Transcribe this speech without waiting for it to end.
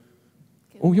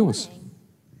all yours.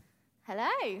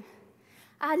 Hello.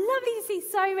 Lovely to see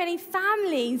so many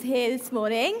families here this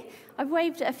morning. I've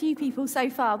waved at a few people so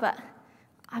far, but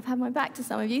I've had my back to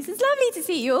some of you, so it's lovely to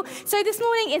see you all. So this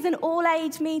morning is an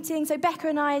all-age meeting, so Becca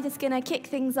and I are just going to kick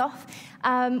things off.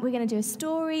 We're going to do a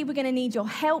story. We're going to need your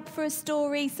help for a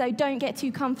story, so don't get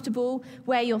too comfortable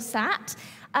where you're sat.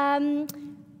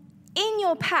 In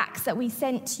your packs that we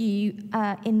sent to you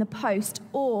in the post,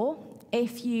 or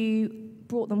if you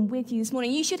brought them with you this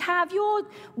morning, you should have your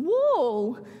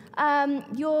wall.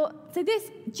 So this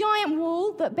giant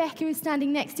wall that Becca is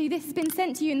standing next to, this has been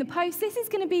sent to you in the post. This is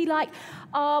going to be like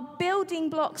our building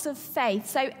blocks of faith.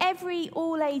 So every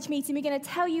all-age meeting, we're going to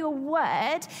tell you a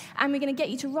word, and we're going to get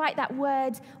you to write that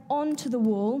word onto the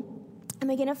wall, and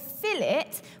we're going to fill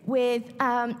it with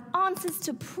answers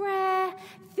to prayer,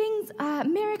 things,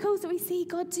 miracles that we see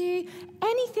God do,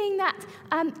 anything that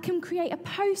can create a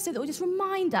poster that will just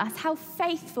remind us how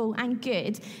faithful and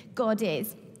good God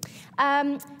is.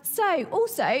 So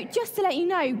also, just to let you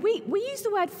know, we use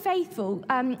the word faithful.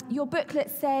 Your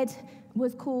booklet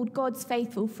was called God's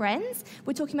Faithful Friends.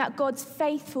 We're talking about God's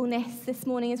faithfulness this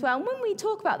morning as well. And when we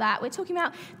talk about that, we're talking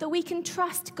about that we can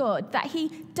trust God, that he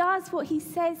does what he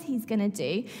says he's going to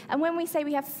do. And when we say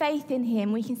we have faith in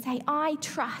him, we can say, I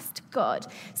trust God.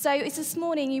 So it's this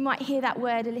morning you might hear that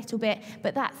word a little bit,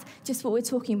 but that's just what we're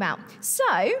talking about. So,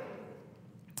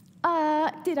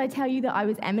 did I tell you that I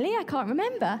was Emily? I can't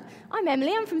remember. I'm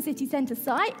Emily, I'm from City Centre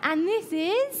site, and this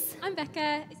is... I'm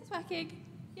Becca. Is this working?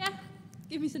 Yeah?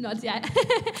 Give me some nods, yeah.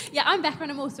 Yeah, I'm Becca,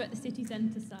 and I'm also at the City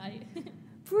Centre site.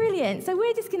 Brilliant. So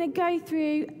we're just going to go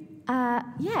through,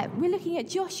 we're looking at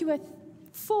Joshua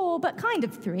 4, but kind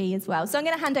of 3 as well. So I'm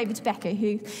going to hand over to Becca,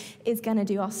 who is going to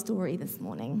do our story this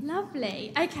morning.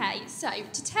 Lovely. Okay, so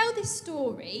to tell this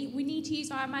story, we need to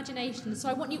use our imagination. So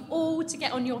I want you all to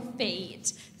get on your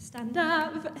feet. Stand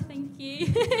up. Thank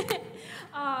you.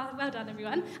 Well done,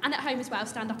 everyone. And at home as well,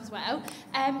 stand up as well.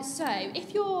 So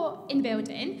if you're in the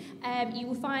building, you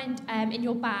will find in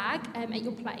your bag at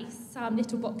your place some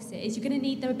little boxes. You're going to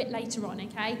need them a bit later on,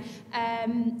 okay?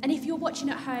 And if you're watching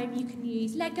at home, you can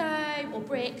use Lego or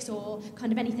bricks or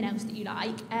kind of anything else that you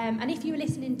like. And if you were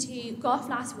listening to Goff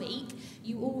last week,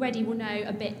 you already will know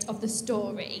a bit of the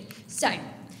story. So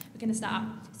we're going to start.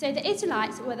 So the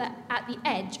Israelites were at the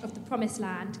edge of the Promised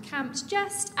Land, camped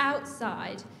just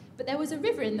outside. But there was a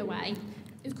river in the way.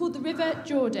 It was called the River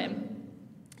Jordan.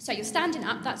 So you're standing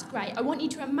up, that's great. I want you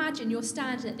to imagine you're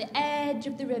standing at the edge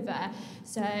of the river.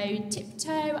 So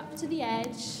tiptoe up to the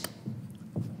edge.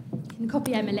 You can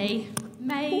copy Emily.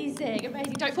 Amazing,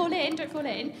 amazing. Don't fall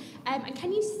in. And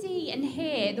can you see and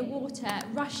hear the water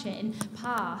rushing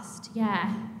past?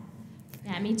 Yeah,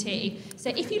 me too. So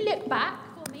if you look back,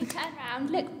 turn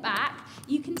around, look back,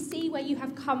 you can see where you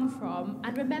have come from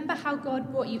and remember how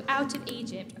God brought you out of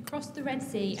Egypt, across the Red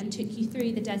Sea and took you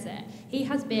through the desert. He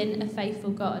has been a faithful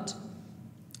God.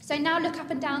 So now look up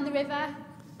and down the river.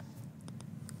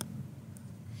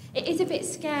 It is a bit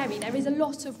scary. There is a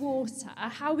lot of water.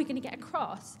 How are we going to get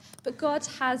across? But God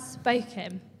has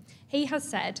spoken. He has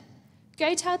said,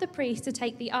 "Go tell the priests to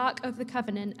take the Ark of the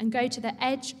Covenant and go to the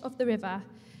edge of the river.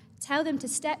 Tell them to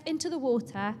step into the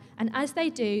water, and as they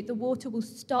do, the water will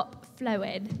stop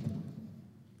flowing.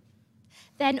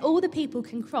 Then all the people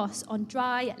can cross on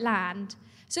dry land."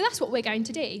 So that's what we're going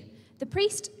to do. The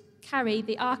priests carry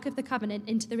the Ark of the Covenant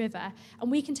into the river, and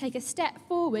we can take a step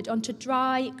forward onto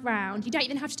dry ground. You don't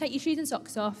even have to take your shoes and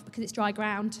socks off because it's dry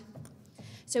ground.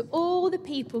 So all the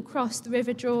people crossed the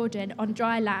River Jordan on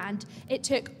dry land. It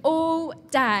took all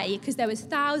day because there was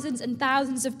thousands and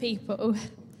thousands of people.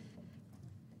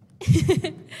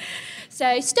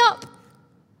 So stop.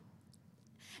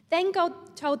 Then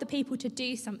God told the people to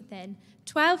do something.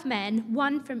 12 men,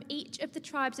 one from each of the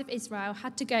tribes of Israel,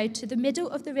 had to go to the middle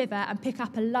of the river and pick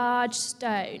up a large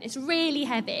stone. It's really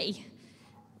heavy.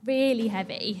 Really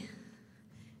heavy.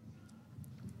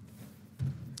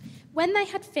 When they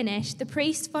had finished, the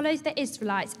priests followed the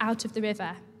Israelites out of the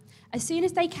river. As soon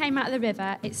as they came out of the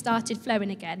river, it started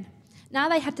flowing again. Now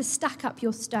they had to stack up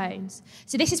your stones.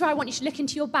 So this is where I want you to look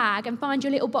into your bag and find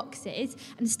your little boxes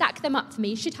and stack them up for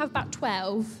me. You should have about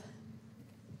 12.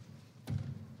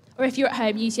 Or if you're at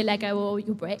home, use your Lego or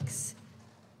your bricks.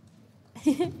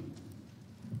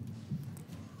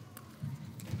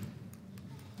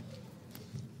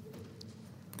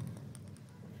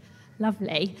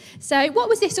 Lovely. So what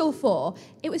was this all for?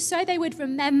 It was so they would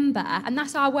remember, and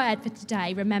that's our word for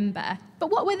today, remember.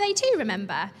 But what were they to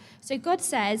remember? So God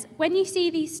says, when you see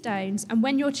these stones and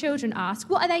when your children ask,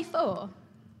 what are they for?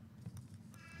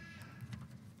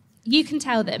 You can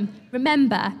tell them,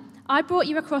 remember, I brought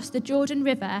you across the Jordan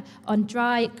River on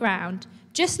dry ground.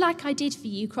 just like I did for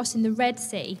you crossing the Red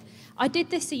Sea. I did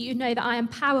this so you know that I am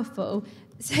powerful,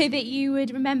 so that you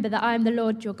would remember that I am the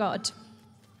Lord your God.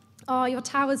 Oh, your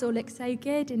towers all look so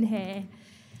good in here.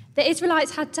 The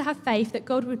Israelites had to have faith that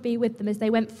God would be with them as they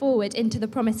went forward into the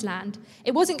promised land.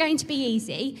 It wasn't going to be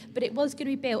easy, but it was going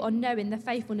to be built on knowing the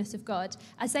faithfulness of God.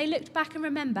 As they looked back and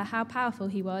remember how powerful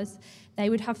he was, they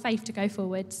would have faith to go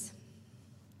forwards.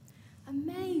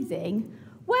 Amazing.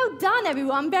 Well done,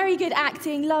 everyone. Very good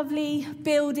acting, lovely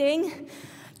building.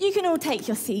 You can all take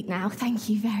your seat now. Thank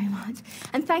you very much.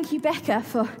 And thank you, Becca,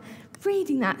 for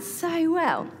reading that so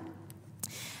well.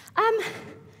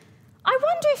 I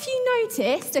wonder if you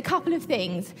noticed a couple of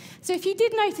things. So if you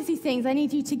did notice these things, I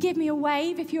need you to give me a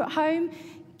wave. If you're at home,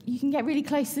 you can get really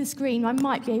close to the screen. I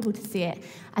might be able to see it,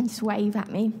 and just wave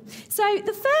at me. So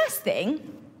the first thing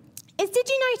is, did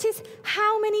you notice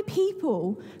how many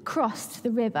people crossed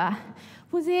the river?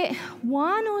 Was it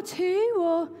one or two,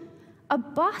 or a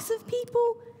bus of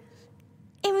people?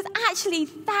 It was actually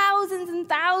thousands and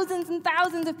thousands and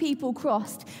thousands of people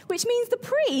crossed, which means the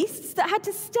priests that had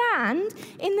to stand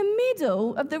in the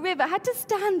middle of the river had to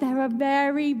stand there a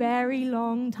very, very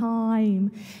long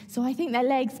time. So I think their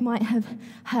legs might have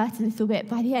hurt a little bit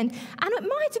by the end. And it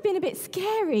might have been a bit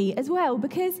scary as well,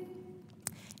 because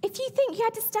if you think you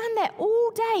had to stand there all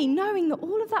day knowing that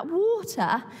all of that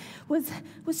water was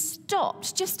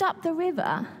stopped just up the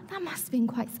river, that must have been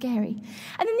quite scary.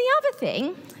 And then the other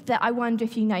thing that I wonder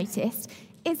if you noticed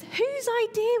is, whose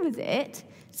idea was it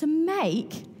to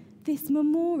make this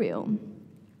memorial?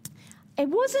 It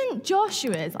wasn't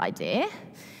Joshua's idea,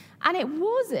 and it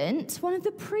wasn't one of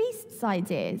the priests'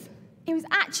 ideas. It was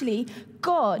actually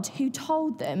God who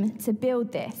told them to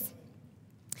build this.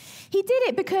 He did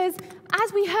it because,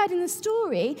 as we heard in the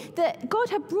story, that God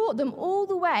had brought them all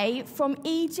the way from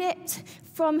Egypt,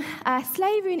 from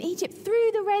slavery in Egypt,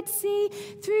 through the Red Sea,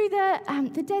 through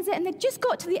the desert, and they just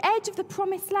got to the edge of the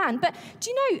promised land. But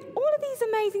do you know, all of these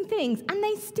amazing things, and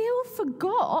they still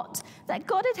forgot that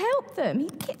God had helped them.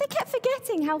 They kept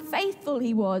forgetting how faithful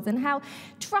he was and how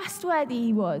trustworthy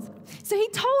he was. So he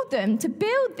told them to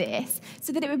build this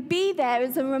so that it would be there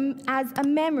as a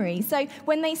memory. So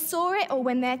when they saw it, or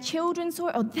when their children saw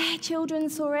it, or their children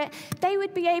saw it, they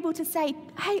would be able to say,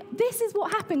 hey, this is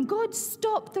what happened. God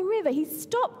stopped the river. He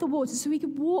stopped the water so we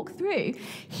could walk through.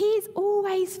 He's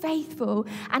always faithful,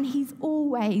 and he's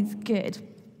always good.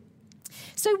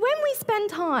 So when we spend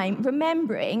time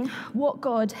remembering what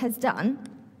God has done,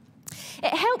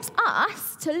 it helps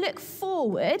us to look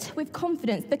forward with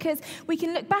confidence, because we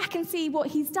can look back and see what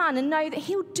he's done and know that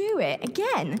he'll do it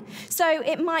again. So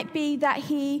it might be that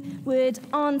he would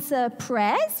answer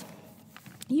prayers.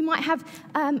 You might have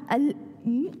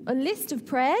a list of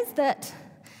prayers that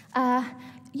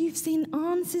you've seen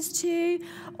answers to,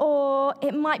 or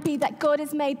it might be that God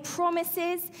has made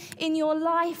promises in your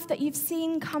life that you've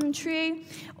seen come true,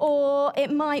 or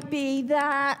it might be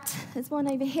that, there's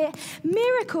one over here,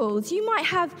 miracles. You might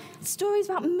have stories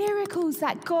about miracles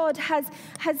that God has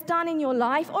done in your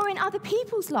life or in other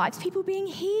people's lives, people being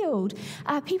healed,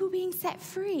 people being set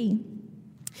free.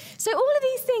 So all of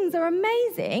these things are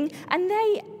amazing, and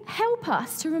they help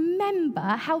us to remember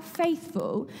how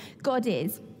faithful God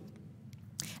is.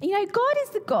 You know, God is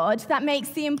the God that makes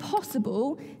the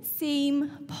impossible seem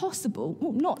possible.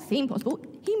 Well, not seem possible.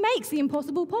 He makes the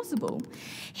impossible possible.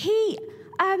 We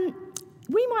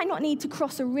might not need to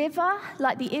cross a river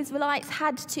like the Israelites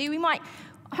had to.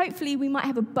 Hopefully we might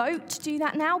have a boat to do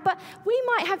that now, but we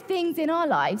might have things in our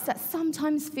lives that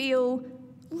sometimes feel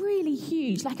really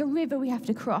huge, like a river we have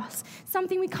to cross,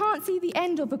 something we can't see the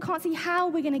end of, or can't see how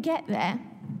we're going to get there.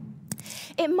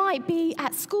 It might be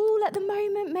at school at the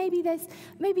moment. Maybe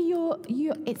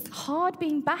it's hard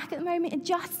being back at the moment,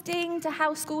 adjusting to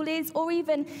how school is, or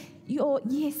even you're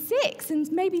year 6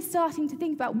 and maybe starting to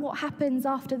think about what happens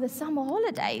after the summer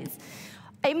holidays.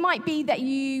 It might be that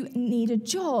you need a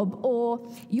job, or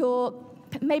you're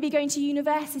maybe going to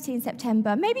university in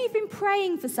September. Maybe you've been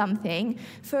praying for something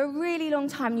for a really long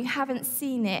time and you haven't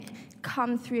seen it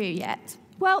come through yet.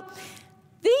 Well,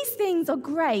 these things are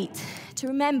great to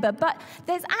remember, but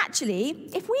there's actually,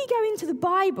 if we go into the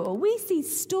Bible, we see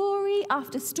story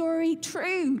after story,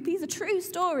 these are true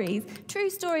stories, true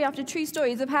story after true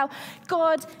stories of how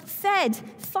God fed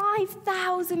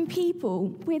 5,000 people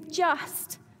with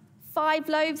just 5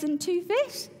 loaves and 2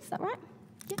 fish. Is that right?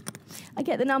 Yeah. I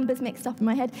get the numbers mixed up in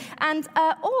my head. And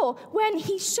or when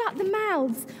he shut the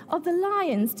mouths of the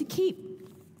lions to keep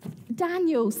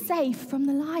Daniel safe from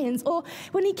the lions, or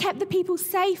when he kept the people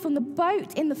safe on the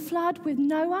boat in the flood with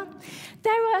Noah.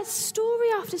 There are story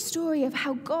after story of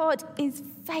how God is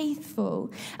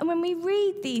faithful. And when we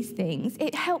read these things,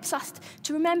 it helps us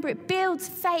to remember, it builds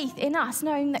faith in us,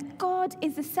 knowing that God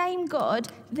is the same God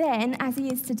then as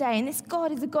he is today. And this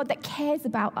God is a God that cares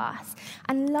about us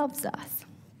and loves us.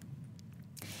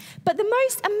 But the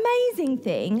most amazing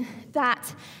thing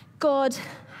that God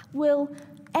will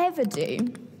ever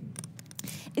do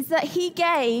is that he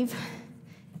gave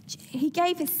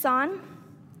his son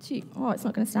to, it's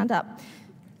not going to stand up.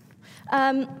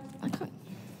 I can't.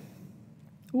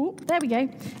 Oh, there we go.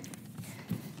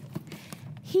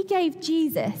 He gave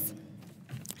Jesus,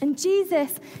 and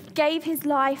Jesus gave his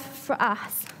life for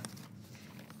us.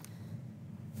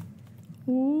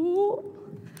 Ooh,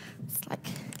 it's like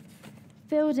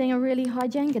building a really high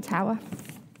Jenga tower.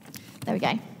 There we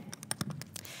go.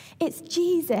 It's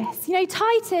Jesus. You know,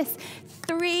 Titus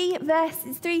 3,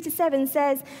 verses 3 to 7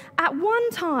 says, "At one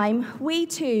time, we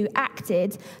too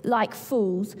acted like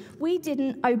fools. We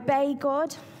didn't obey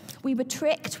God. We were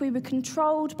tricked. We were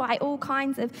controlled by all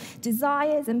kinds of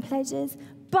desires and pleasures.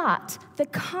 But the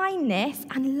kindness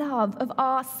and love of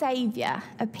our Saviour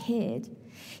appeared.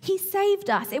 He saved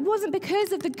us. It wasn't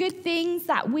because of the good things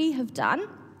that we have done.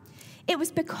 It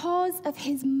was because of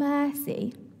his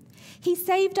mercy. He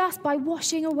saved us by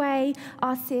washing away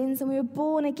our sins, and we were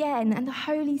born again, and the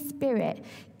Holy Spirit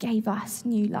gave us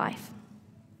new life."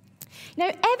 Now,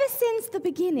 ever since the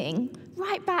beginning,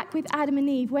 right back with Adam and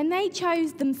Eve, when they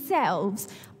chose themselves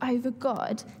over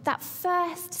God, that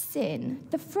first sin,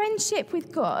 the friendship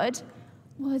with God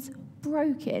was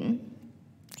broken,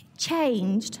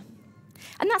 changed.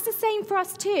 And that's the same for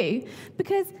us too, but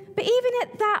even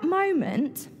at that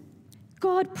moment,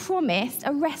 God promised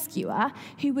a rescuer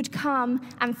who would come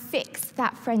and fix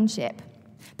that friendship.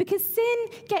 Because sin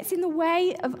gets in the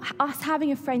way of us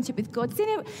having a friendship with God.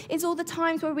 Sin is all the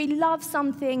times where we love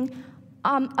something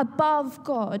above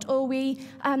God, or we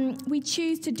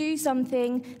choose to do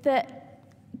something that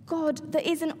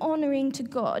isn't honouring to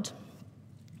God.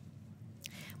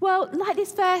 Well, like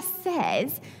this verse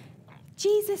says,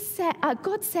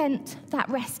 God sent that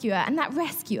rescuer, and that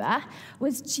rescuer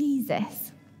was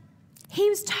Jesus. He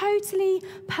was totally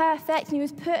perfect, and he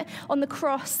was put on the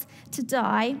cross to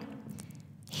die.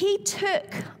 He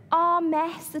took our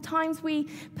mess, the times we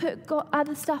put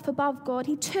other stuff above God.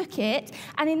 He took it,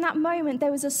 and in that moment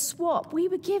there was a swap. We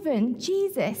were given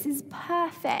Jesus'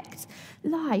 perfect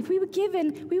life. We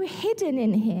were hidden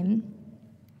in him.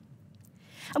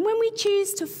 And when we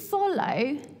choose to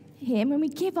follow him, when we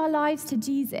give our lives to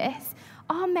Jesus,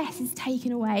 our mess is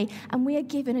taken away, and we are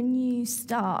given a new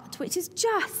start, which is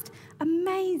just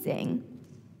amazing.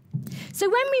 So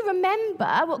when we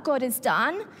remember what God has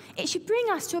done, it should bring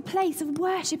us to a place of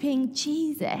worshipping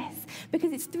Jesus,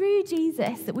 because it's through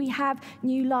Jesus that we have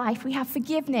new life, we have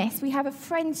forgiveness, we have a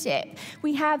friendship,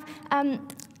 we have, I've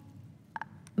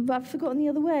forgotten the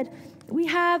other word, we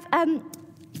have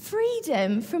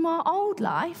freedom from our old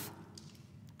life.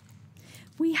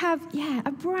 We have,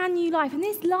 a brand new life, and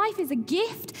this life is a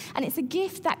gift, and it's a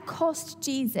gift that cost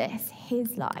Jesus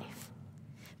his life.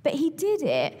 But he did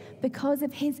it because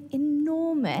of his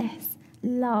enormous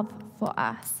love for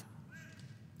us.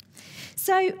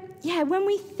 So, when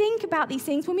we think about these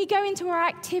things, when we go into our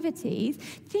activities,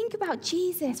 think about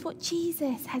Jesus, what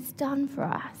Jesus has done for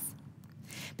us.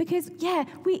 Because,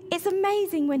 it's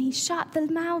amazing when he shut the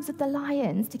mouths of the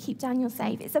lions to keep Daniel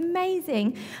safe. It's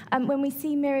amazing when we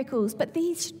see miracles, but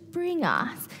these should bring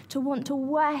us to want to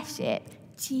worship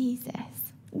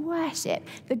Jesus, worship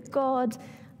the God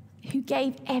who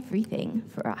gave everything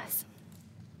for us.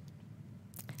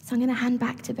 So I'm going to hand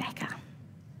back to Becca.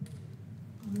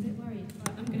 I'm a bit worried,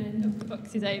 but I'm going to knock the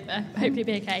boxes over. Hopefully it'll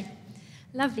be okay.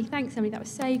 Lovely, thanks Emily, that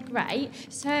was so great.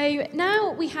 So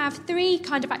now we have 3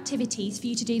 kind of activities for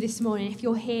you to do this morning if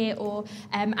you're here or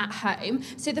at home.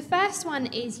 So the first one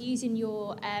is using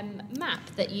your map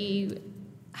that you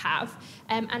have,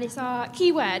 and it's our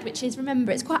key word, which is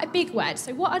remember. It's quite a big word,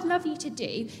 so what I'd love you to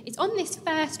do is on this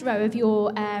first row of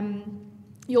your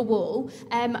wall,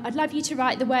 I'd love you to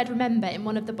write the word remember in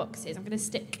one of the boxes. I'm going to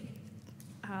stick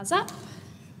ours up.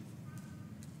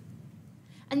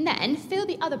 And then fill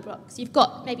the other box. You've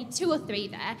got maybe 2 or 3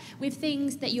 there with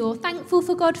things that you're thankful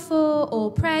for God for, or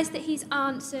prayers that he's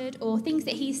answered, or things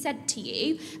that he's said to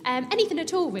you. Anything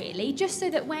at all, really, just so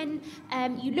that when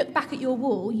you look back at your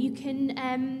wall, you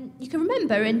can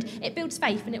remember, and it builds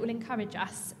faith and it will encourage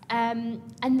us. And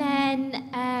then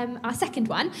our second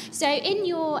one. So in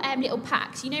your little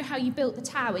packs, you know how you built the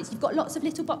towers. You've got lots of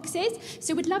little boxes.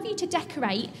 So we'd love you to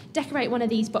decorate one of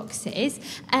these boxes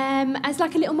as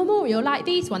like a little memorial, like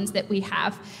these these ones that we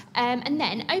have, and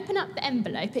then open up the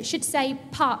envelope. It should say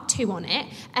part 2 on it.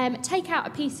 Take out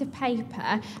a piece of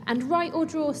paper and write or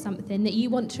draw something that you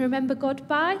want to remember God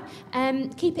by.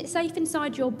 Keep it safe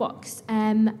inside your box,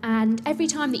 and every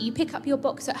time that you pick up your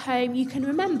box at home, you can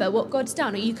remember what God's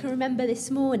done, or you can remember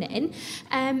this morning.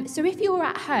 So if you're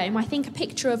at home, I think a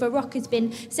picture of a rock has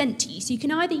been sent to you, so you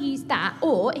can either use that,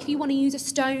 or if you want to use a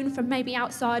stone from maybe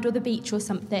outside or the beach or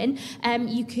something,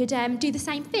 you could do the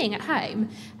same thing at home.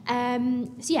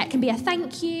 So yeah, it can be a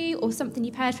thank you or something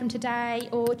you've heard from today,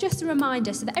 or just a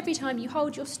reminder so that every time you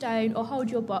hold your stone or hold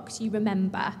your box, you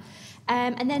remember.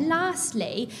 And then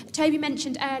lastly, Toby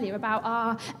mentioned earlier about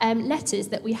our letters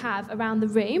that we have around the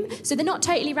room. So they're not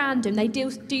totally random, they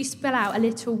do spell out a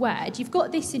little word. You've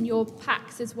got this in your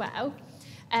packs as well.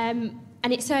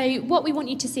 So what we want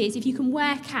you to see is if you can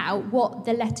work out what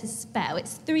the letters spell.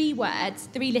 It's 3 words,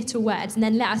 3 little words, and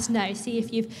then let us know, see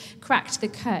if you've cracked the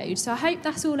code. So I hope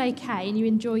that's all okay and you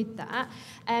enjoyed that.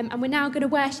 And we're now going to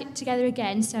worship together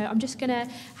again, so I'm just going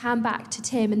to hand back to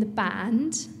Tim and the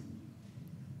band.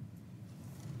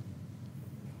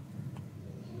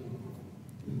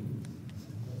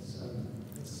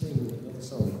 Let's sing another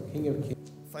song, King of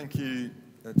Kings. Thank you,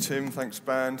 Tim. Thanks,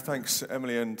 band. Thanks,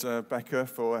 Emily and Becca,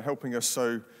 for helping us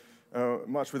so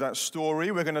much with that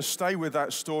story. We're going to stay with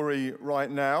that story right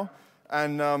now.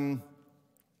 And,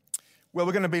 we're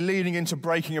going to be leading into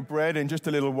breaking of bread in just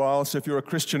a little while. So if you're a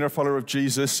Christian or a follower of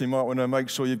Jesus, you might want to make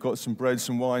sure you've got some bread,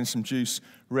 some wine, some juice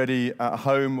ready at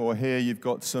home, or here you've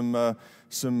got some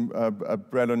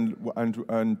bread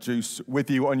and juice with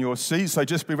you on your seat. So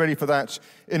just be ready for that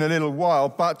in a little while.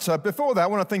 But before that, I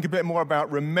want to think a bit more about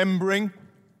remembering.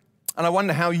 And I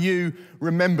wonder how you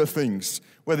remember things,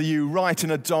 whether you write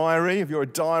in a diary, if you're a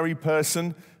diary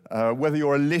person, whether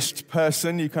you're a list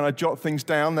person, you kind of jot things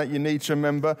down that you need to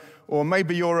remember, or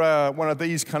maybe you're one of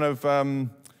these kind of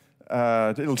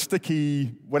little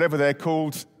sticky, whatever they're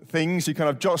called, things. You kind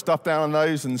of jot stuff down on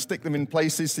those and stick them in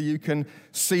places so you can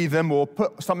see them, or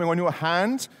put something on your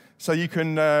hand so you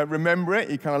can remember it.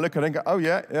 You kind of look at it and go, oh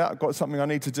yeah, I've got something I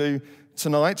need to do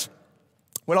tonight.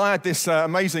 Well, I had this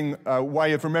amazing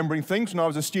way of remembering things when I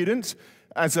was a student,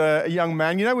 as a young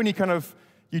man. You know, when you kind of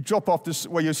you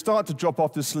start to drop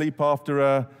off to sleep after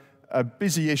a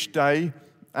busy-ish day,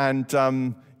 and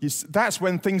that's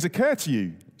when things occur to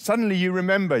you. Suddenly you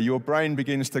remember, your brain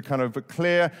begins to kind of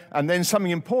clear, and then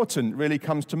something important really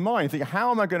comes to mind. You think, how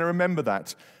am I going to remember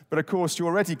that? But of course, you're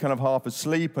already kind of half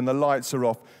asleep and the lights are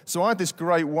off. So I had this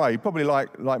great way, probably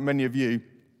like many of you.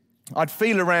 I'd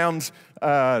feel around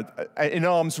in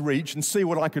arm's reach and see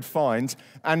what I could find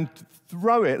and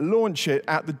launch it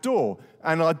at the door.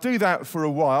 And I'd do that for a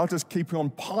while, just keep on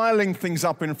piling things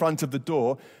up in front of the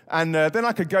door. And then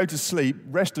I could go to sleep,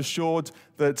 rest assured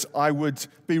that I would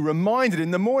be reminded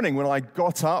in the morning when I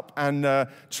got up and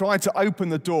tried to open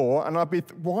the door. And I'd be,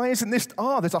 why isn't this?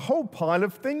 There's a whole pile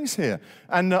of things here.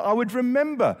 And I would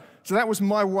remember. So that was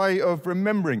my way of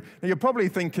remembering. Now you're probably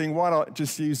thinking, why not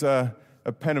just use a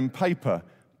pen and paper?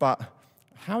 But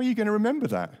how are you going to remember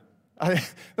that?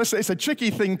 It's a tricky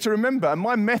thing to remember. And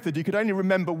my method, you could only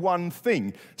remember one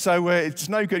thing. So it's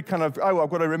no good kind of, I've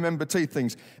got to remember 2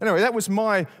 things. Anyway, that was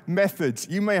my method.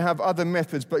 You may have other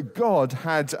methods, but God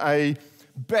had a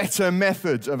better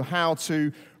method of how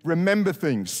to remember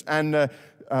things. And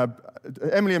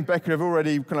Emily and Becca have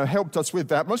already kind of helped us with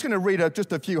that. I'm just going to read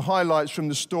just a few highlights from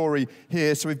the story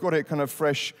here, so we've got it kind of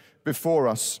fresh before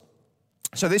us.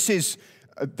 So this is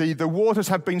the waters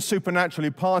have been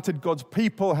supernaturally parted. God's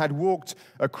people had walked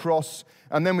across.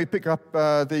 And then we pick up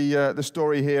the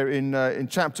story here in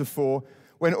chapter 4.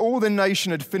 When all the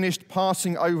nation had finished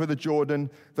passing over the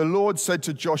Jordan, the Lord said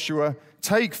to Joshua,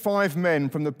 "Take 5 men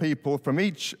from the people, from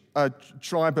each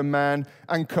tribe a man,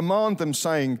 and command them,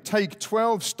 saying, 'Take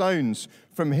 12 stones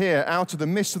from here out of the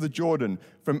midst of the Jordan,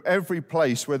 from every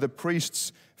place where the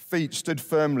priests' feet stood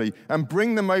firmly, and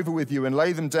bring them over with you and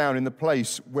lay them down in the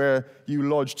place where you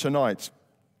lodge tonight.'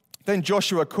 Then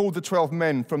Joshua called the 12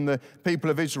 men from the people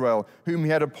of Israel, whom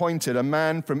he had appointed, a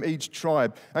man from each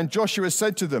tribe. And Joshua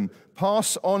said to them,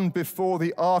 'Pass on before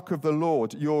the ark of the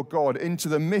Lord your God into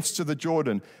the midst of the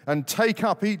Jordan, and take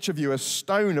up each of you a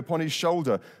stone upon his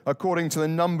shoulder, according to the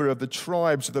number of the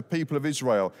tribes of the people of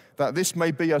Israel, that this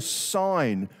may be a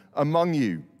sign among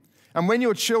you. And when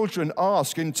your children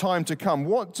ask in time to come,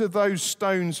 what do those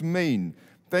stones mean?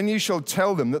 Then you shall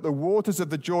tell them that the waters of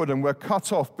the Jordan were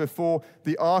cut off before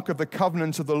the ark of the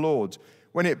covenant of the Lord.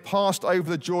 When it passed over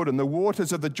the Jordan, the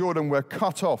waters of the Jordan were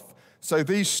cut off. So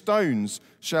these stones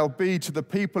shall be to the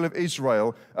people of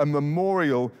Israel a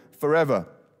memorial forever.'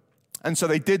 And so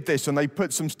they did this, and they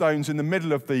put some stones in the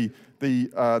middle of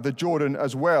the Jordan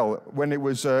as well when it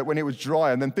was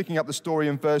dry. And then picking up the story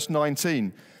in verse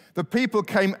 19, the people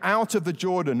came out of the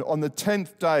Jordan on the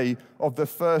 10th day of the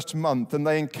first month, and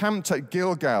they encamped at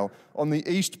Gilgal on the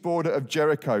east border of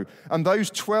Jericho. And those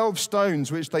 12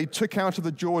 stones which they took out of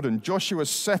the Jordan, Joshua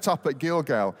set up at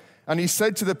Gilgal. And he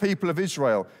said to the people of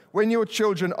Israel, when your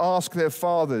children ask their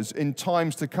fathers in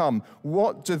times to come,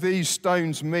 what do these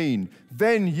stones mean?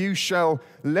 Then you shall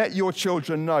let your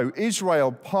children know,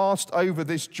 Israel passed over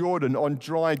this Jordan on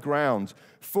dry ground.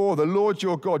 For the Lord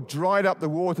your God dried up the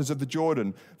waters of the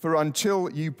Jordan, for until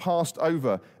you passed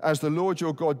over, as the Lord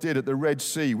your God did at the Red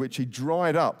Sea, which he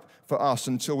dried up for us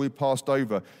until we passed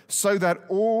over, so that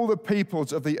all the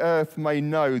peoples of the earth may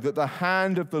know that the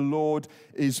hand of the Lord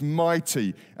is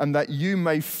mighty, and that you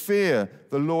may fear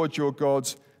the Lord your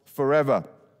God forever.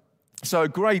 So a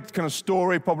great kind of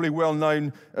story, probably well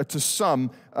known to some,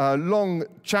 long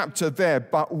chapter there,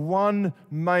 but one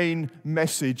main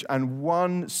message and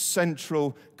one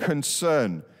central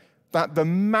concern, that the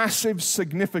massive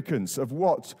significance of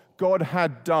what God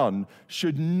had done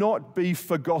should not be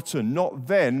forgotten, not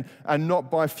then and not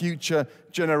by future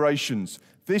generations.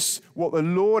 This, what the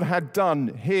Lord had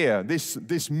done here,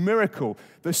 this miracle,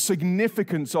 the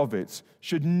significance of it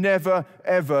should never,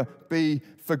 ever be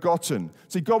forgotten.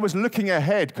 See, God was looking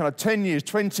ahead kind of 10 years,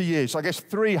 20 years, I guess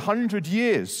 300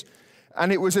 years.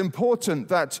 And it was important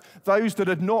that those that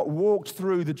had not walked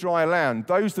through the dry land,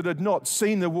 those that had not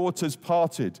seen the waters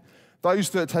parted,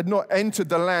 those that had not entered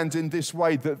the land in this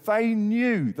way, that they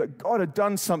knew that God had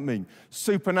done something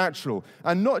supernatural.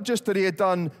 And not just that he had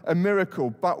done a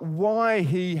miracle, but why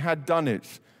he had done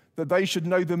it. That they should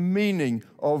know the meaning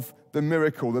of the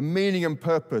miracle, the meaning and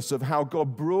purpose of how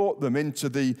God brought them into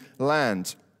the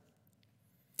land.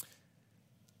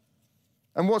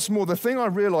 And what's more, the thing I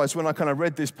realized when I kind of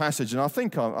read this passage, and I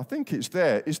think it's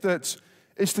there, is that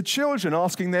it's the children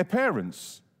asking their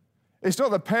parents. It's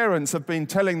not the parents have been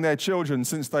telling their children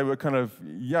since they were kind of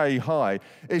yay high.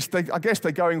 I guess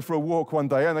they're going for a walk one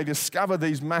day and they discover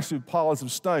these massive piles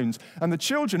of stones. And the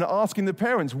children are asking the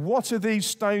parents, what are these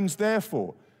stones there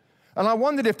for? And I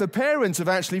wondered if the parents have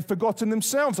actually forgotten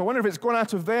themselves. I wonder if it's gone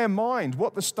out of their mind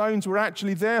what the stones were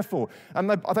actually there for. And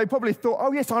they probably thought,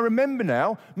 oh yes, I remember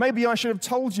now. Maybe I should have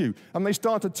told you. And they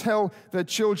start to tell their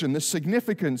children the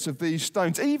significance of these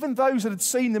stones. Even those that had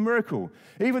seen the miracle,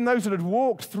 even those that had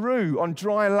walked through on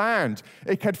dry land,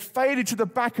 it had faded to the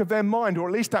back of their mind, or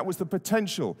at least that was the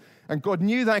potential. And God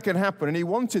knew that could happen, and he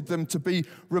wanted them to be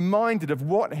reminded of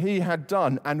what he had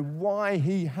done and why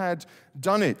he had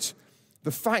done it. The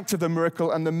fact of the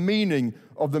miracle and the meaning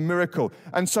of the miracle.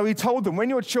 And so he told them, when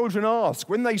your children ask,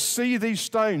 when they see these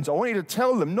stones, I want you to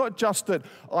tell them not just that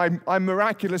I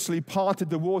miraculously parted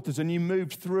the waters and you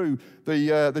moved through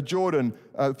the Jordan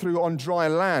through on dry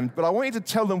land, but I want you to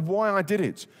tell them why I did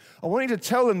it. I want you to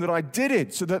tell them that I did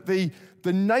it so that the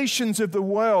nations of the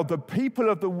world, the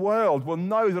people of the world will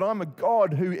know that I'm a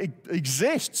God who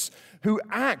exists, who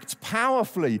acts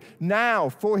powerfully now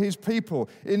for his people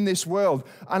in this world.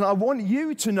 And I want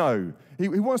you to know, he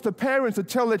wants the parents to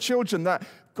tell their children that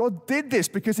God did this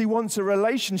because he wants a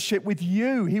relationship with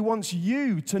you. He wants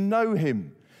you to know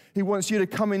him. He wants you to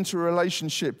come into a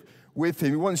relationship with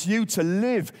him. He wants you to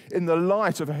live in the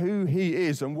light of who he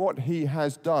is and what he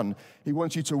has done. He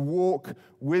wants you to walk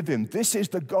with him. This is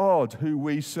the God who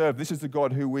we serve. This is the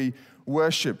God who we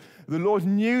worship. The Lord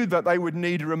knew that they would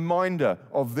need a reminder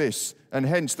of this, and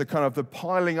hence the kind of the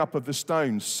piling up of the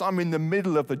stones, some in the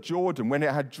middle of the Jordan when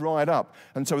it had dried up.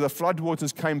 And so the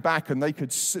floodwaters came back and they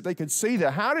could see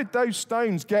that. How did those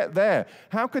stones get there?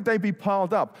 How could they be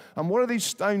piled up? And what are these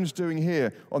stones doing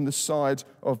here on the side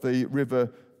of the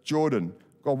river Jordan?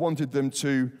 God wanted them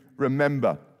to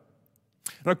remember.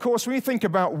 And of course, when you think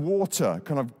about water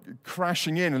kind of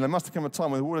crashing in, and there must have come a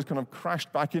time when the water's kind of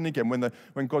crashed back in again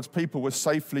when God's people were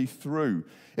safely through.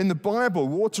 In the Bible,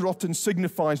 water often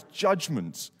signifies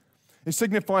judgment. It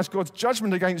signifies God's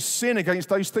judgment against sin, against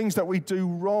those things that we do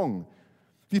wrong.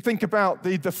 If you think about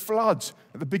the flood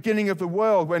at the beginning of the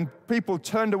world, when people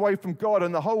turned away from God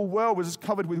and the whole world was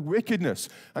covered with wickedness,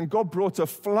 and God brought a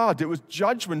flood, it was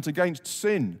judgment against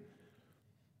sin.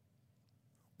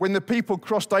 When the people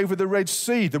crossed over the Red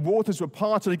Sea, the waters were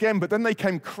parted again, but then they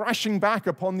came crashing back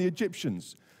upon the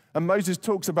Egyptians. And Moses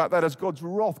talks about that as God's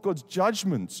wrath, God's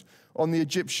judgment on the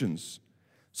Egyptians.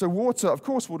 So water, of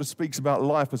course, water speaks about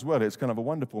life as well. It's kind of a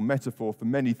wonderful metaphor for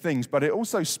many things, but it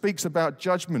also speaks about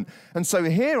judgment. And so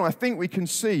here I think we can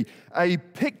see a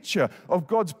picture of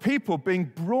God's people being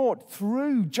brought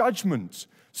through judgment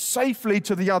safely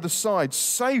to the other side,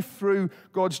 safe through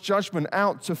God's judgment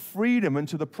out to freedom and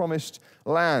to the promised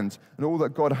land and all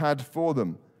that God had for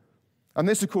them. And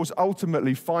this, of course,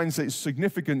 ultimately finds its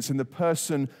significance in the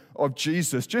person of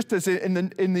Jesus. Just as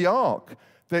in the ark,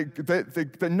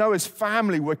 that Noah's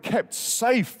family were kept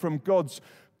safe from God's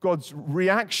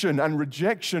reaction and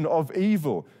rejection of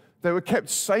evil. They were kept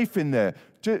safe in there.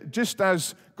 Just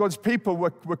as God's people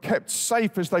were kept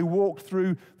safe as they walked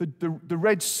through the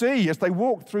Red Sea, as they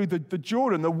walked through the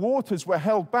Jordan, the waters were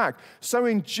held back. So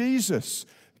in Jesus,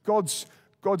 God's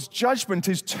judgment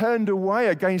is turned away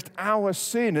against our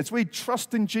sin. As we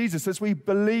trust in Jesus, as we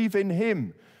believe in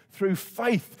him through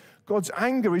faith, God's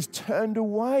anger is turned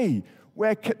away.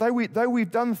 Though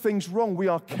we've done things wrong, we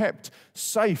are kept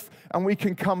safe, and we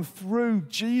can come through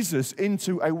Jesus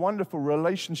into a wonderful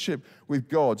relationship with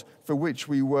God for which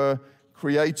we were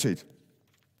created.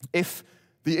 If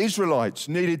the Israelites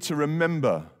needed to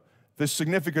remember the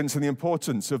significance and the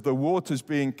importance of the waters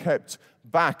being kept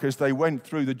back as they went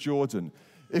through the Jordan,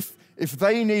 if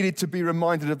they needed to be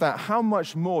reminded of that, how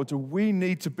much more do we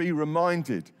need to be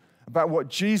reminded about what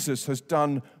Jesus has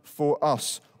done for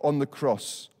us on the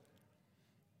cross?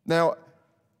 Now,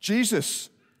 Jesus,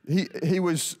 he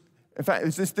was, in fact,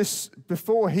 this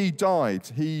before he died,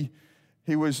 he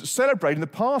was celebrating the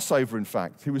Passover, in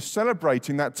fact. He was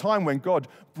celebrating that time when God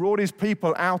brought his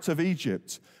people out of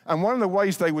Egypt. And one of the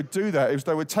ways they would do that is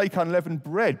they would take unleavened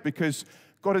bread, because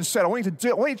God had said, I want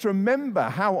you to remember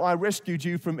how I rescued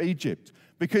you from Egypt.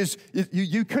 Because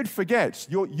you could forget.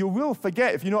 You will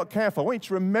forget if you're not careful. I want you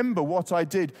to remember what I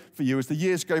did for you as the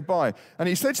years go by. And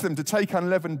he said to them to take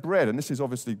unleavened bread. And this is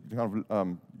obviously kind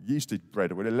of yeasted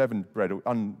bread or unleavened bread or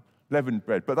unleavened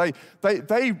bread. But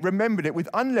they remembered it with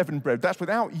unleavened bread. That's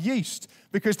without yeast,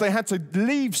 because they had to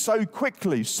leave so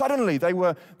quickly. Suddenly they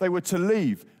were to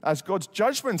leave as God's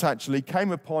judgment actually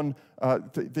came upon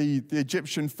the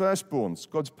Egyptian firstborns.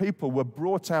 God's people were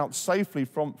brought out safely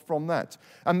from that.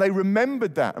 And they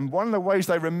remembered that. And one of the ways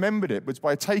they remembered it was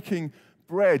by taking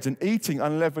bread and eating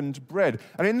unleavened bread.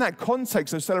 And in that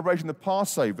context of celebrating the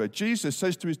Passover, Jesus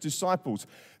says to his disciples,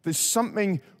 there's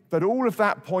something that all of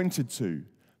that pointed to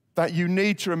that you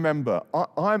need to remember.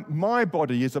 My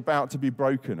body is about to be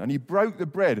broken. And he broke the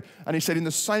bread, and he said, in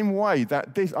the same way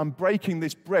that I'm breaking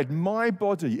this bread, my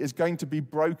body is going to be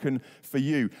broken for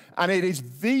you. And it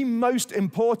is the most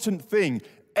important thing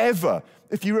ever.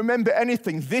 If you remember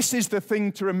anything, this is the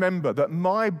thing to remember, that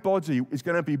my body is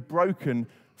going to be broken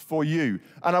for you.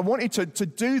 And I want you to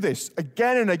do this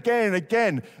again and again and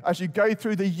again as you go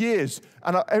through the years.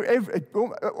 And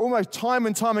almost time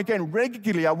and time again,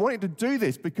 regularly, I want you to do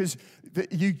this, because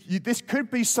this could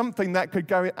be something that could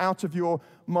go out of your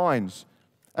minds.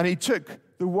 And he took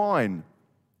the wine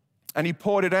and he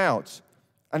poured it out.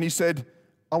 And he said,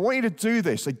 I want you to do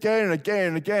this again and again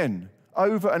and again,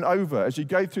 over and over, as you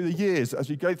go through the years, as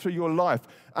you go through your life.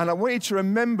 And I want you to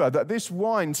remember that this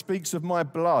wine speaks of my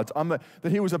blood,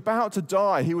 that he was about to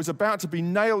die. He was about to be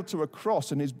nailed to a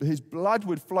cross, and his blood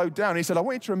would flow down. He said, I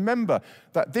want you to remember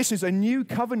that this is a new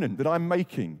covenant that I'm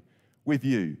making with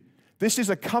you. This is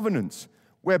a covenant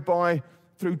whereby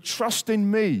through trust in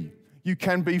me, you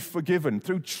can be forgiven.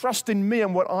 Through trust in me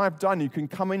and what I've done, you can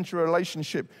come into a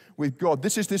relationship with God.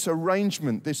 This is this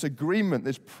arrangement, this agreement,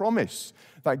 this promise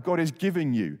that God is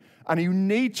giving you. And you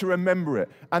need to remember it.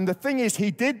 And the thing is,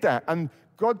 he did that. And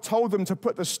God told them to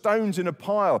put the stones in a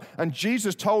pile. And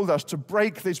Jesus told us to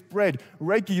break this bread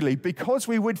regularly because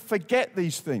we would forget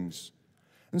these things.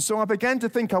 And so I began to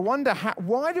think, I wonder,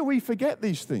 why do we forget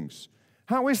these things?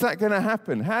 How is that going to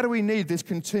happen? How do we need this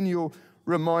continual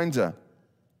reminder?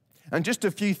 And just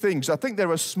a few things. I think there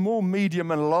are small,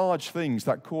 medium, and large things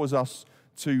that cause us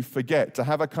to forget, to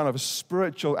have a kind of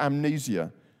spiritual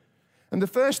amnesia. And the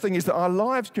first thing is that our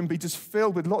lives can be just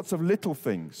filled with lots of little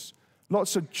things,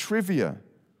 lots of trivia.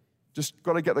 Just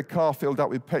got to get the car filled up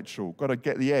with petrol, got to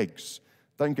get the eggs.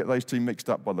 Don't get those two mixed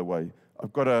up, by the way.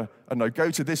 I've got to,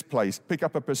 go to this place, pick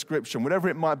up a prescription, whatever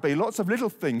it might be. Lots of little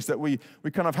things that we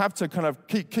kind of have to kind of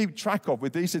keep track of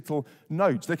with these little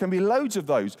notes. There can be loads of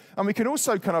those. And we can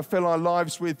also kind of fill our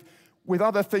lives with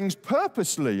other things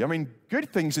purposely. I mean,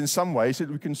 good things in some ways,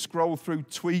 that we can scroll through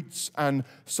tweets and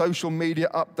social media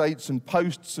updates and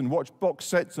posts and watch box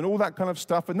sets and all that kind of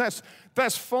stuff. And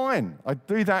that's fine. I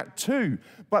do that too.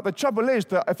 But the trouble is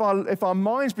that if our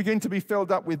minds begin to be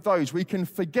filled up with those, we can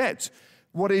forget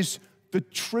what is the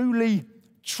truly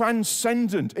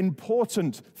transcendent,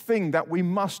 important thing that we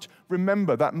must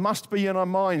remember, that must be in our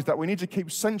minds, that we need to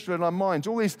keep central in our minds.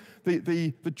 All these,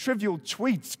 the trivial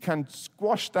tweets can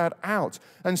squash that out.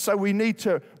 And so we need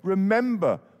to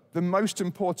remember the most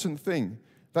important thing.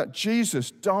 that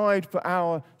Jesus died for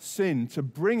our sin to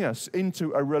bring us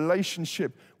into a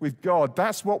relationship with God.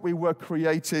 That's what we were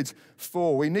created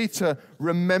for. We need to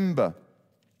remember.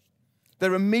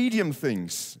 There are medium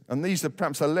things, and these are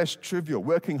perhaps less trivial.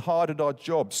 Working hard at our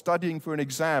job, studying for an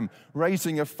exam,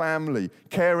 raising a family,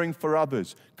 caring for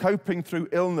others, coping through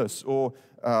illness or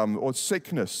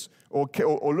sickness,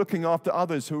 or looking after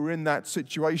others who are in that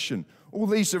situation. All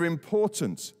these are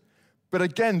important. But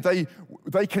again,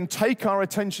 they can take our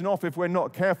attention off if we're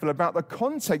not careful about the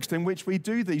context in which we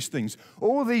do these things.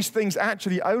 All these things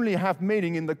actually only have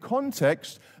meaning in the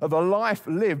context of a life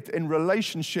lived in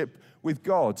relationship with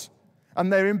God.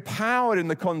 And they're empowered in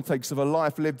the context of a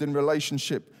life lived in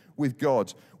relationship with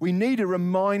God. We need a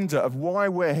reminder of why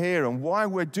we're here and why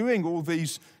we're doing all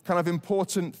these kind of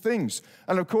important things.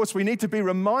 And of course, we need to be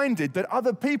reminded that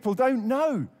other people don't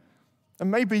know. And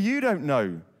maybe you don't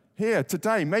know here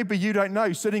today. Maybe you don't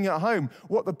know, sitting at home,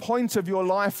 what the point of your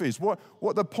life is, what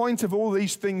the point of all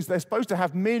these things. They're supposed to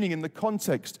have meaning in the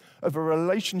context of a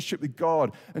relationship with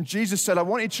God. And Jesus said, I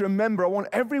want you to remember, I want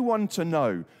everyone to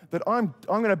know that I'm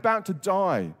about to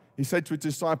die. He said to his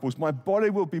disciples, my body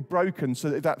will be broken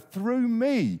so that through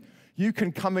me, you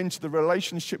can come into the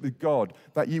relationship with God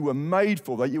that you were made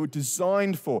for, that you were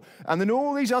designed for. And then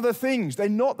all these other things, they're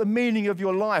not the meaning of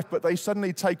your life, but they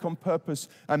suddenly take on purpose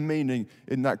and meaning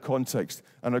in that context.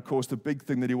 And of course, the big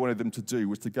thing that he wanted them to do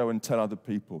was to go and tell other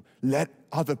people. Let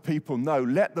other people know.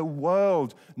 Let the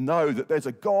world know that there's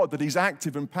a God, that he's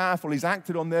active and powerful. He's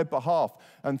acted on their behalf.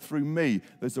 And through me,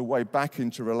 there's a way back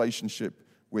into relationship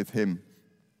with him.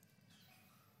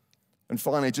 And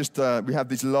finally, we have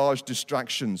these large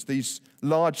distractions, these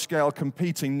large-scale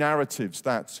competing narratives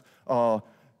that are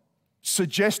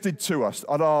suggested to us,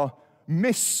 that are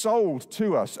missold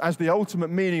to us as the ultimate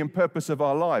meaning and purpose of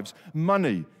our lives.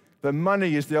 Money. The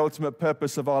money is the ultimate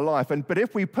purpose of our life. But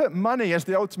if we put money as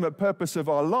the ultimate purpose of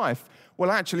our life,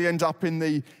 we'll actually end up in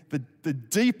the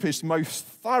deepest, most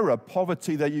thorough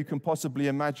poverty that you can possibly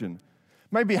imagine.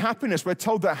 Maybe happiness. We're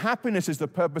told that happiness is the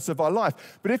purpose of our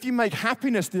life. But if you make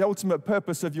happiness the ultimate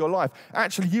purpose of your life,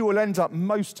 actually you will end up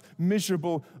most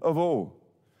miserable of all.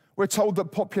 We're told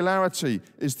that popularity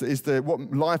is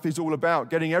what life is all about,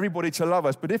 getting everybody to love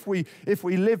us. But if we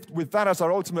live with that as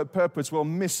our ultimate purpose, we'll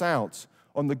miss out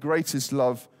on the greatest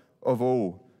love of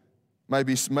all.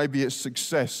 Maybe it's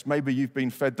success. Maybe you've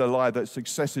been fed the lie that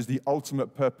success is the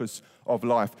ultimate purpose of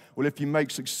life. Well, if you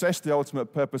make success the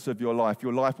ultimate purpose of your life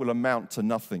will amount to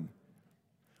nothing.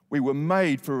 We were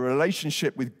made for a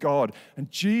relationship with God.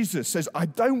 And Jesus says, I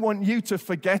don't want you to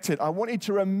forget it. I want you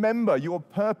to remember your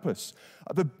purpose.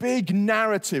 The big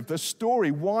narrative, the story,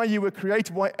 why you were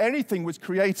created, why anything was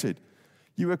created.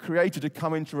 You were created to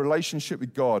come into a relationship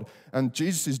with God. And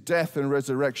Jesus' death and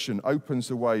resurrection opens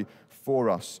the way for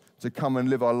us to come and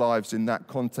live our lives in that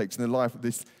context, in the life of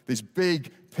this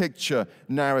big picture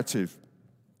narrative.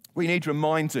 We need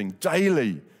reminding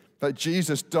daily that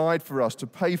Jesus died for us to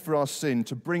pay for our sin,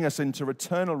 to bring us into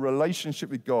eternal relationship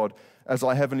with God as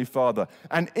our Heavenly Father.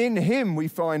 And in him we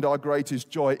find our greatest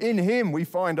joy. In him we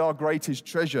find our greatest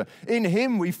treasure. In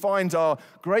him we find our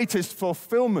greatest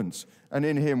fulfillment. And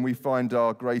in him we find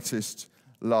our greatest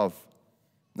love.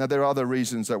 Now, there are other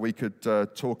reasons that we could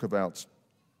talk about.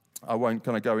 I won't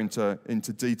kind of go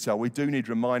into detail. We do need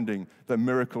reminding that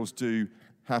miracles do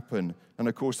happen. And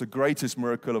of course, the greatest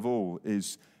miracle of all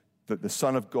is that the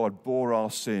Son of God bore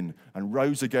our sin and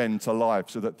rose again to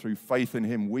life so that through faith in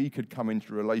him, we could come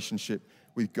into a relationship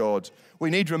with God. We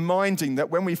need reminding that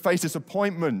when we face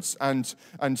disappointments and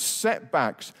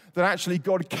setbacks, that actually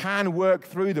God can work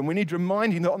through them. We need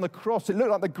reminding that on the cross, it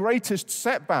looked like the greatest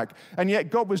setback, and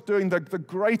yet God was doing the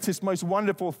greatest, most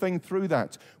wonderful thing through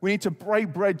that. We need to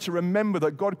break bread to remember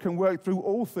that God can work through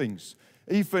all things,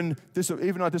 even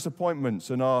our disappointments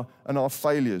and our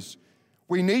failures.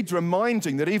 We need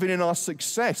reminding that even in our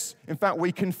success, in fact,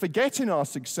 we can forget in our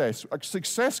success.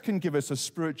 Success can give us a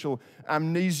spiritual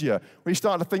amnesia. We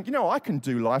start to think, I can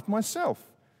do life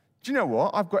myself. Do you know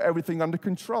what? I've got everything under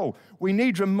control. We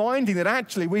need reminding that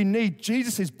actually we need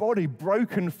Jesus' body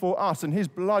broken for us and his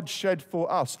blood shed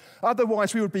for us.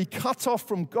 Otherwise, we would be cut off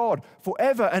from God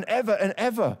forever and ever and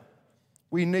ever.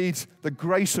 We need the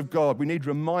grace of God. We need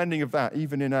reminding of that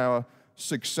even in our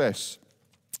success.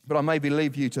 But I maybe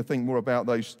leave you to think more about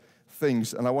those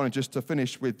things. And I want just to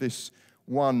finish with this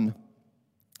one.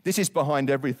 This is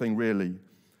behind everything, really.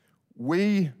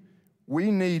 We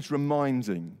need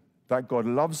reminding that God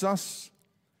loves us,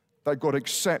 that God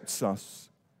accepts us,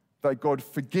 that God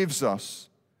forgives us,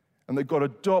 and that God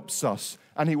adopts us,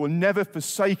 and he will never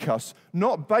forsake us,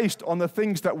 not based on the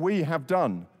things that we have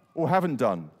done or haven't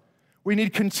done. We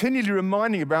need continually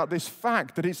reminding about this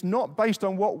fact that it's not based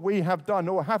on what we have done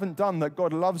or haven't done that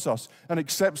God loves us and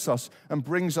accepts us and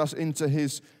brings us into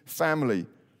his family.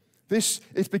 This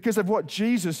is because of what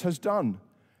Jesus has done.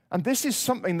 And this is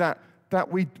something that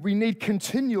we need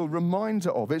continual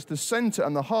reminder of. It's the center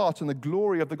and the heart and the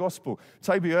glory of the gospel.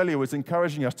 Toby earlier was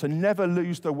encouraging us to never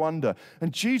lose the wonder.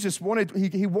 And Jesus wanted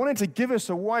to give us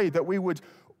a way that we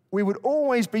would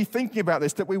always be thinking about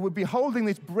this, that we would be holding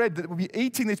this bread, that we'd be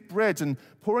eating this bread and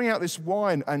pouring out this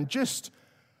wine and just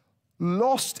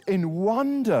lost in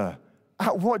wonder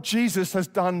at what Jesus has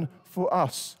done for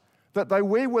us. That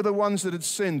we were the ones that had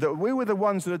sinned, that we were the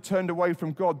ones that had turned away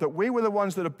from God, that we were the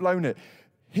ones that had blown it.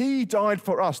 He died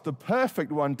for us, the perfect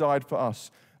one died for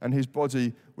us, and his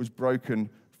body was broken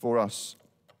for us.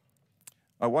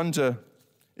 I wonder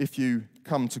if you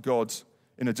come to God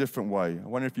in a different way. I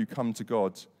wonder if you come to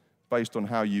God based on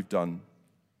how you've done.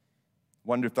 I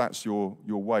wonder if that's your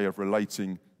way of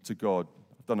relating to God.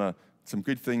 I've done some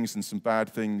good things and some bad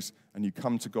things, and you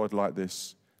come to God like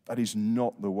this. That is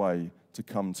not the way to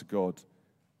come to God.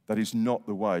 That is not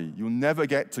the way. You'll never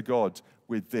get to God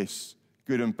with this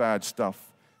good and bad stuff.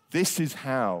 This is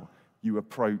how you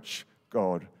approach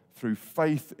God, through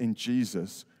faith in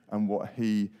Jesus and what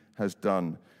he has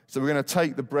done. So we're going to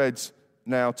take the bread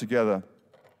now together.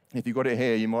 If you've got it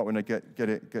here, you might want to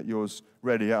get yours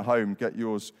ready at home, get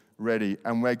yours ready.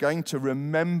 And we're going to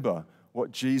remember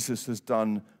what Jesus has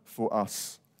done for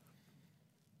us.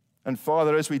 And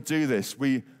Father, as we do this,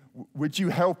 would you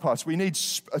help us? We need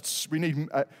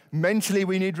mentally,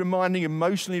 we need reminding.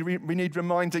 Emotionally, we need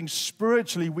reminding.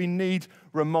 Spiritually, we need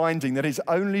reminding that it's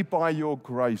only by your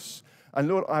grace. And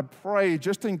Lord, I pray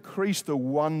just increase the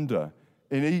wonder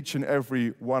in each and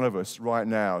every one of us right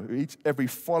now, every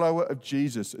follower of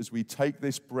Jesus as we take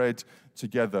this bread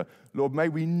together. Lord, may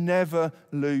we never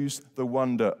lose the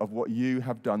wonder of what you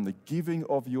have done, the giving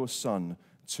of your Son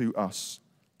to us.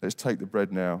 Let's take the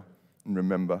bread now and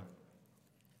remember.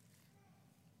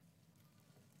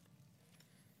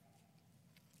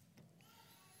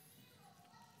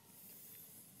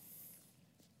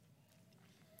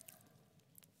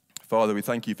 Father, we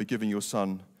thank you for giving your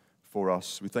Son for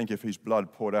us. We thank you for his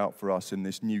blood poured out for us in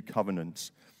this new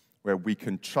covenant where we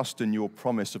can trust in your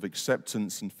promise of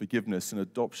acceptance and forgiveness and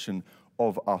adoption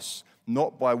of us,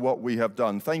 not by what we have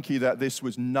done. Thank you that this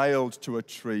was nailed to a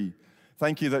tree.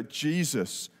 Thank you that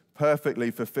Jesus perfectly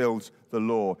fulfilled the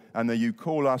law and that you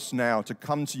call us now to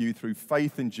come to you through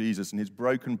faith in Jesus and his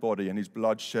broken body and his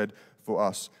blood shed for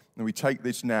us. And we take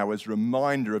this now as a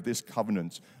reminder of this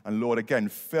covenant. And Lord, again,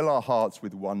 fill our hearts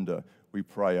with wonder, we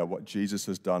pray, at what Jesus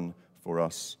has done for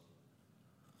us.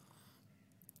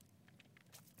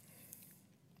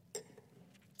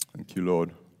 Thank you,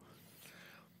 Lord.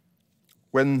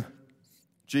 When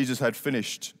Jesus had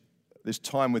finished this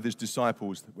time with his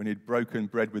disciples, when he had broken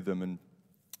bread with them and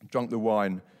drunk the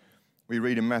wine, we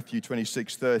read in Matthew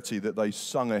 26:30 that they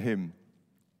sung a hymn.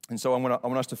 And so I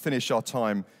want us to finish our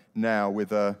time now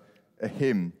with a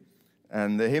hymn.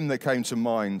 And the hymn that came to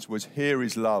mind was "Here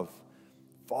is Love,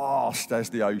 Vast as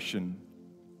the Ocean."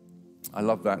 I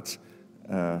love that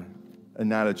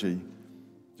analogy.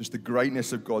 Just the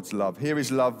greatness of God's love. Here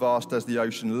is love vast as the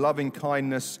ocean, loving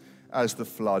kindness as the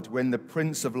flood. When the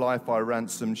Prince of Life our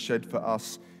ransom shed for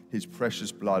us his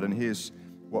precious blood. And here's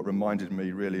what reminded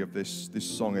me really of this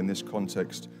song in this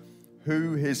context.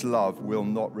 Who his love will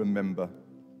not remember?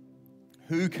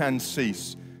 Who can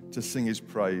cease to sing his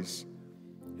praise?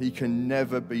 He can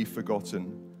never be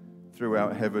forgotten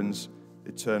throughout heaven's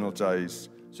eternal days.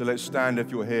 So let's stand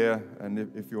if you're here, and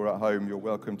if you're at home, you're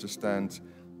welcome to stand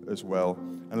as well.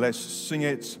 And let's sing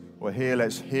it, or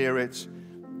let's hear it,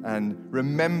 and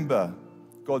remember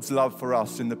God's love for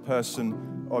us in the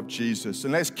person of Jesus.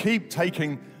 And let's keep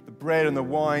taking the bread and the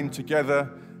wine together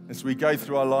as we go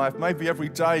through our life, maybe every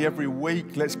day, every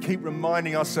week. Let's keep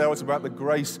reminding ourselves about the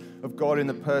grace of God in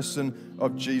the person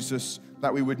of Jesus,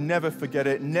 that we would never forget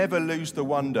it, never lose the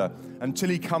wonder until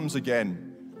he comes again.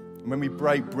 And when we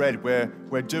break bread,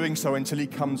 we're doing so until he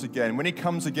comes again. When he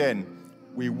comes again,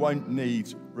 we won't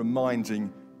need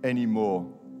reminding anymore.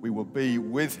 We will be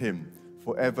with him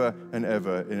forever and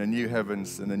ever in a new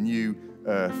heavens and a new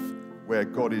earth where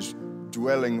God is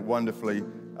dwelling wonderfully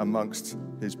amongst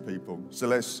his people. So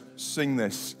let's sing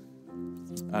this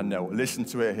and now listen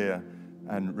to it here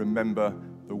and remember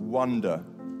the wonder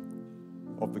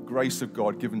of the grace of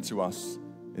God given to us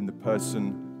in the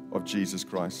person of Jesus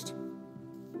Christ.